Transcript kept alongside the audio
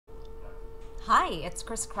Hi, it's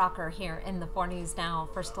Chris Crocker here in the 4 News Now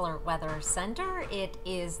First Alert Weather Center. It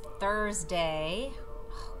is Thursday.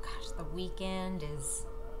 Oh gosh, the weekend is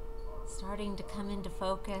starting to come into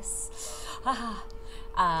focus.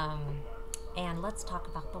 And let's talk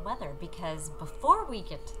about the weather because before we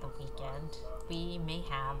get to the weekend, we may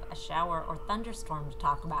have a shower or thunderstorm to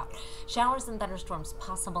talk about. Showers and thunderstorms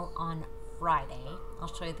possible on Friday.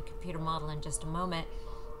 I'll show you the computer model in just a moment.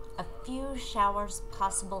 A few showers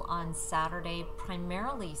possible on Saturday,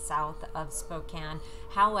 primarily south of Spokane.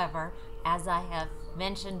 However, as I have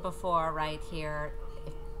mentioned before right here,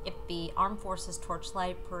 if the Armed Forces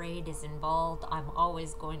Torchlight Parade is involved, I'm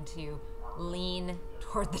always going to lean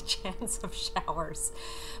toward the chance of showers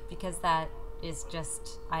because that is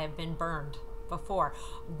just, I have been burned before.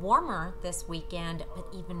 Warmer this weekend, but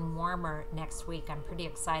even warmer next week. I'm pretty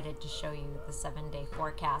excited to show you the 7-day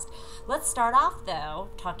forecast. Let's start off though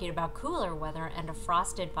talking about cooler weather and a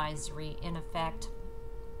frost advisory in effect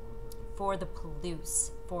for the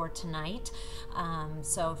Palouse for tonight.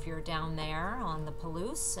 So if you're down there on the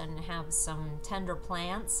Palouse and have some tender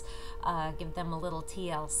plants, give them a little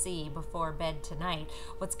TLC before bed tonight.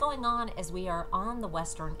 What's going on is we are on the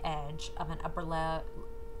western edge of an upper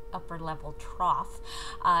level trough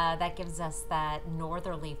that gives us that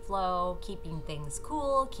northerly flow, keeping things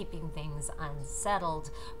cool, keeping things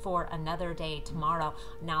unsettled for another day tomorrow.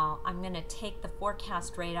 Now I'm going to take the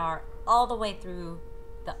forecast radar all the way through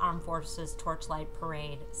the Armed Forces Torchlight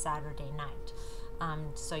Parade Saturday night,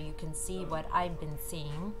 so you can see what I've been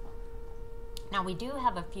seeing. Now we do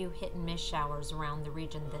have a few hit and miss showers around the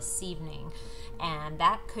region this evening, and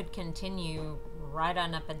that could continue right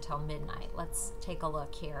on up until midnight. Let's take a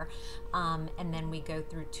look here. And then we go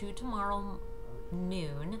through to tomorrow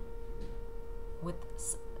noon with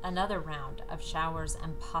another round of showers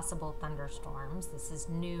and possible thunderstorms. This is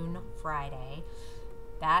noon Friday.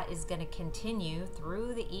 That is going to continue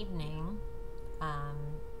through the evening.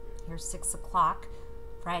 Here's 6 o'clock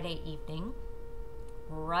Friday evening,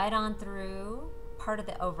 right on through part of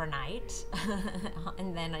the overnight,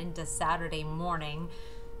 and then into Saturday morning.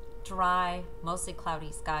 Dry, mostly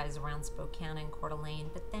cloudy skies around Spokane and Coeur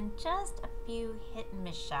d'Alene, but then just a few hit and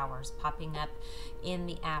miss showers popping up in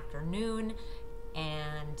the afternoon.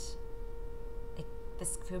 And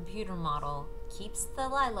this computer model keeps the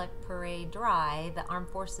Lilac Parade dry, the Armed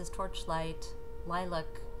Forces Torchlight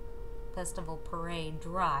Lilac Festival Parade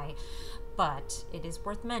dry, but it is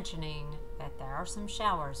worth mentioning that there are some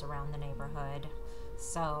showers around the neighborhood,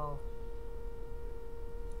 so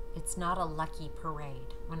it's not a lucky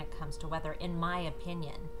parade when it comes to weather, in my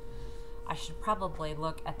opinion. I should probably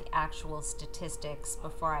look at the actual statistics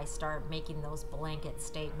before I start making those blanket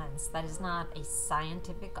statements. That is not a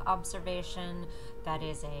scientific observation. That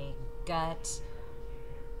is a gut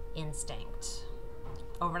instinct.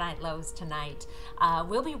 Overnight lows tonight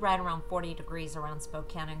will be right around 40 degrees around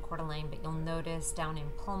Spokane and Coeur d'Alene, but you'll notice down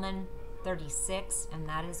in Pullman, 36, and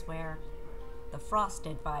that is where the frost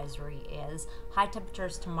advisory is. High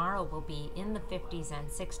temperatures tomorrow will be in the 50s and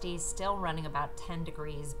 60s, still running about 10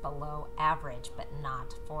 degrees below average, but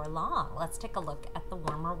not for long. Let's take a look at the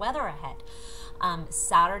warmer weather ahead.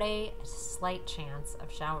 Saturday, slight chance of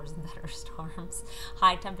showers and thunderstorms.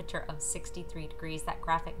 High temperature of 63 degrees. That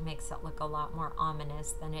graphic makes it look a lot more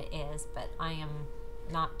ominous than it is, but I am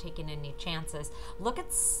not taking any chances. Look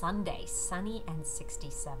at Sunday, sunny and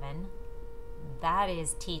 67. That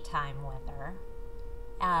is tea time weather.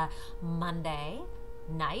 Monday,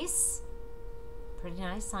 nice, pretty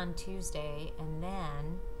nice on Tuesday, and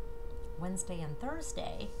then Wednesday and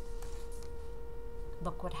Thursday,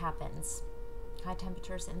 look what happens. High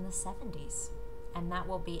temperatures in the 70s, and that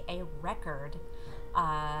will be a record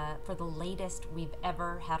for the latest we've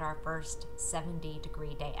ever had our first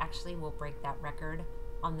 70-degree day. Actually, we'll break that record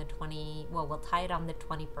on the we'll tie it on the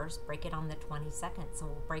 21st, break it on the 22nd, so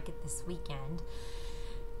we'll break it this weekend.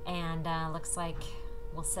 And looks like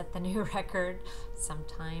we'll set the new record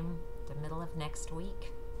sometime the middle of next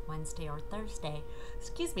week, Wednesday or Thursday.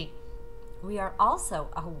 Excuse me. We are also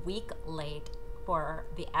a week late for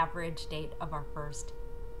the average date of our first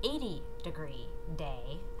 80-degree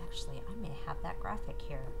day. Actually, I may have that graphic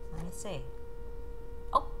here. Let me see.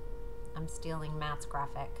 Oh, I'm stealing Matt's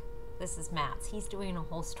graphic. This is Matt's. He's doing a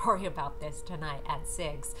whole story about this tonight at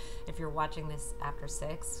 6. If you're watching this after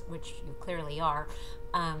 6, which you clearly are,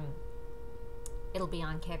 it'll be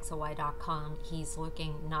on KXOY.com. He's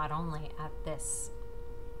looking not only at this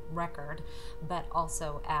record, but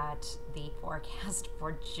also at the forecast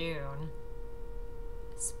for June.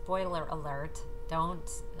 Spoiler alert,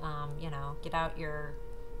 don't, get out your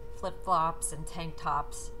flip-flops and tank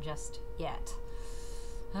tops just yet.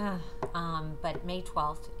 But May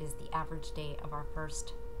 12th is the average day of our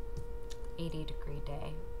first 80-degree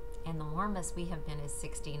day. And the warmest we have been is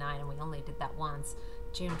 69, and we only did that once.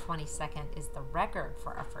 June 22nd is the record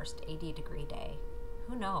for our first 80-degree day.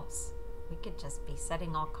 Who knows? We could just be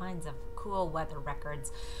setting all kinds of cool weather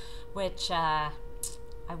records, which I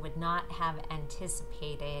would not have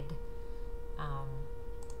anticipated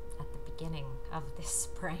at the beginning of this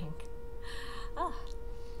spring.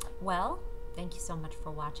 Well, thank you so much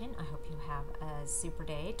for watching. I hope you have a super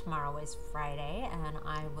day. Tomorrow is Friday, and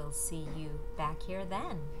I will see you back here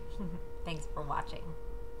then. Thanks for watching.